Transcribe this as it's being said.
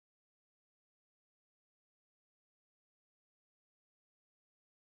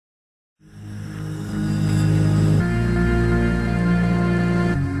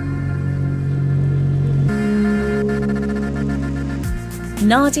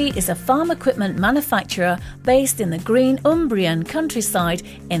Nardi is a farm equipment manufacturer based in the green Umbrian countryside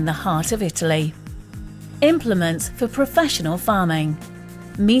in the heart of Italy. Implements for professional farming,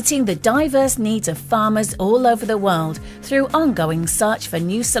 meeting the diverse needs of farmers all over the world through ongoing search for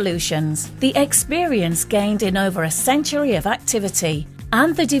new solutions, the experience gained in over a century of activity,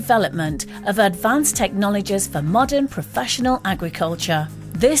 and the development of advanced technologies for modern professional agriculture.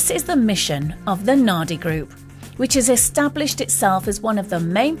 This is the mission of the Nardi Group, which has established itself as one of the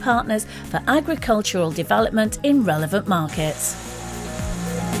main partners for agricultural development in relevant markets.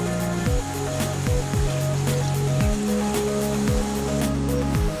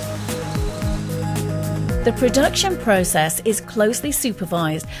 The production process is closely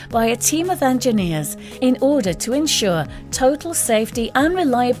supervised by a team of engineers in order to ensure total safety and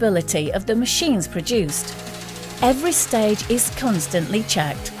reliability of the machines produced. Every stage is constantly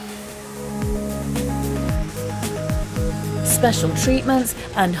checked. Special treatments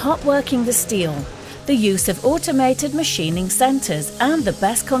and hot working the steel, the use of automated machining centres and the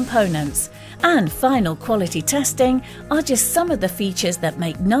best components, and final quality testing are just some of the features that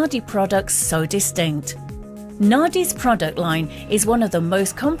make Nardi products so distinct. Nardi's product line is one of the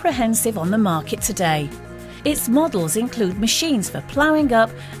most comprehensive on the market today. Its models include machines for ploughing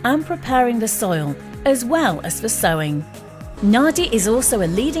up and preparing the soil, as well as for sowing. Nardi is also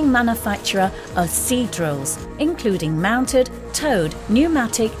a leading manufacturer of seed drills, including mounted, towed,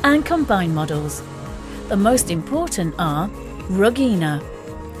 pneumatic and combined models. The most important are Ruggina,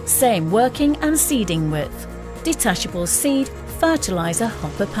 same working and seeding width, detachable seed, fertilizer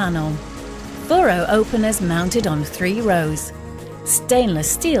hopper panel, furrow openers mounted on 3 rows,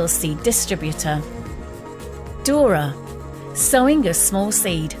 stainless steel seed distributor, Dora, sowing of small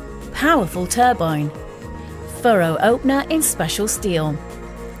seed, powerful turbine, furrow opener in special steel,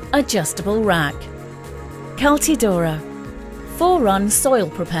 adjustable rack, Caltidora, 4-run soil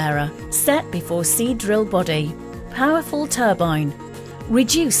preparer set before seed drill body, powerful turbine,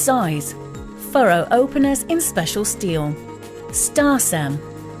 reduced size, furrow openers in special steel, Starsem,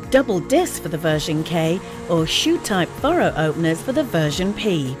 double disc for the version K or shoe-type furrow openers for the version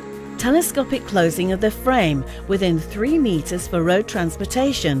P, telescopic closing of the frame within 3 meters for road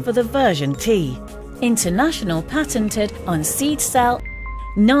transportation for the version T, international patented on seed cell.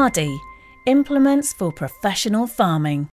 Nardi, implements for professional farming.